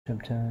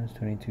Push-up challenge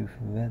 22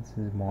 for vets.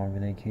 This is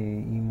Marvin, aka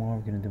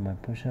E-Marv. Gonna do my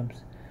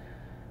push-ups.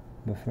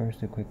 But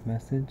first, a quick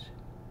message.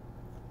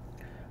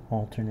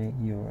 Alternate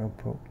your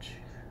approach.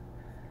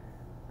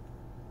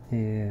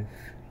 If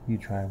you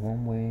try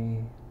one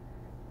way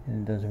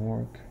and it doesn't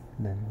work,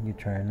 then you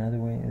try another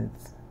way.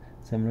 It's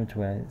similar to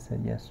what I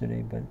said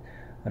yesterday, but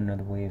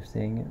another way of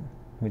saying it,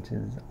 which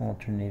is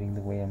alternating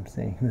the way I'm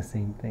saying the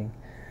same thing.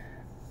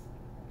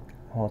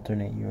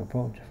 Alternate your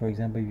approach. For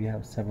example, if you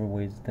have several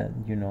ways that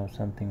you know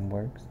something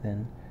works,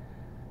 then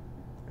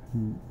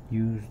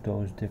use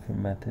those different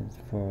methods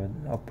for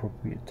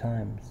appropriate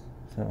times.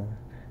 So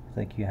it's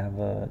like you have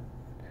a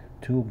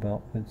tool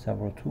belt with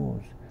several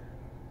tools.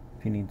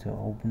 If you need to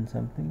open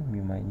something,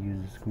 you might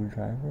use a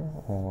screwdriver,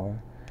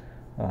 or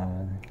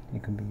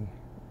it could be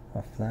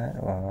a flat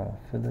or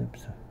a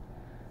Phillips.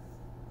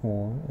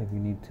 Or if you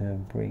need to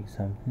break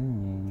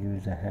something, you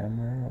use a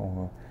hammer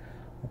or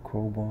a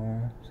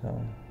crowbar.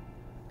 So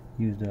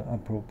use the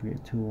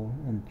appropriate tool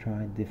and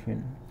try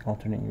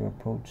alternate your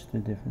approach to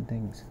different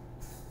things.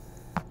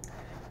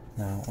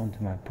 Now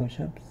onto my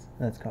push-ups.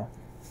 Let's go.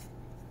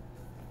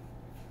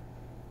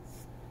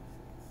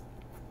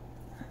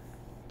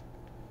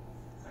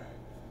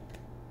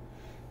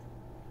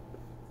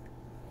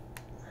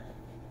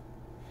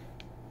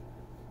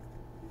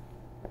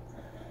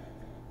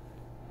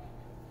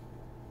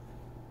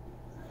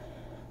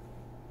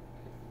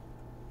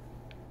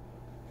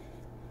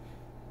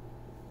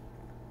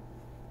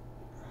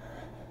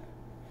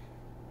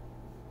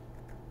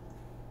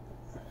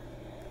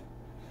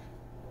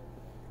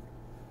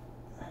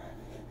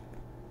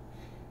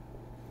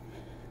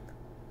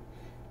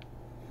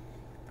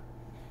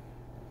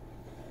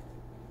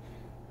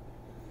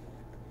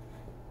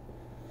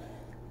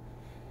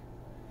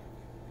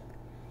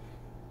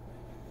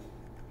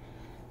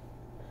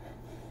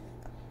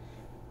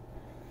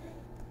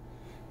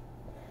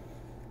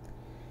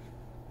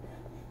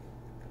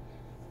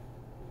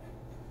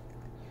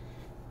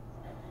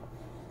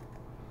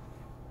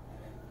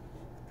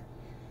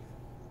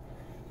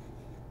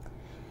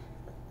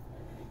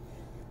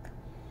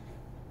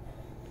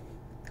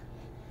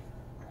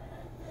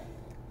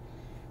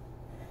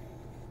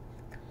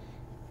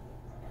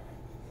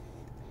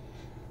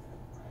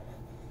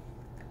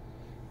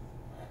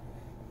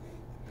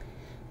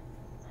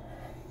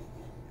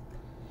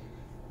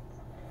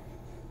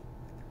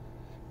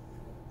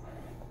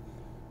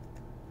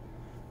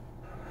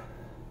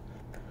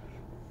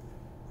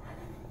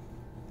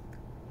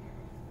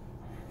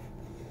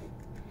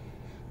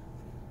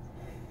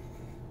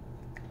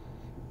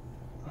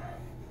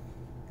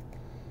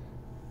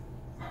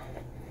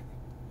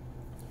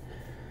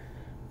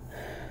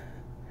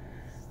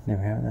 There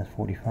we have it. That's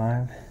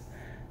 45.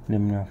 Let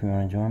me know if you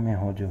want to join me. I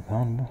hold you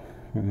accountable.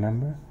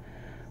 Remember,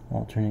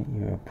 alternate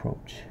your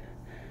approach.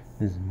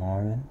 This is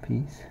Marvin.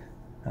 Peace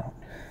out.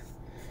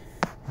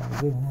 Have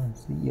a good one.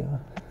 See ya.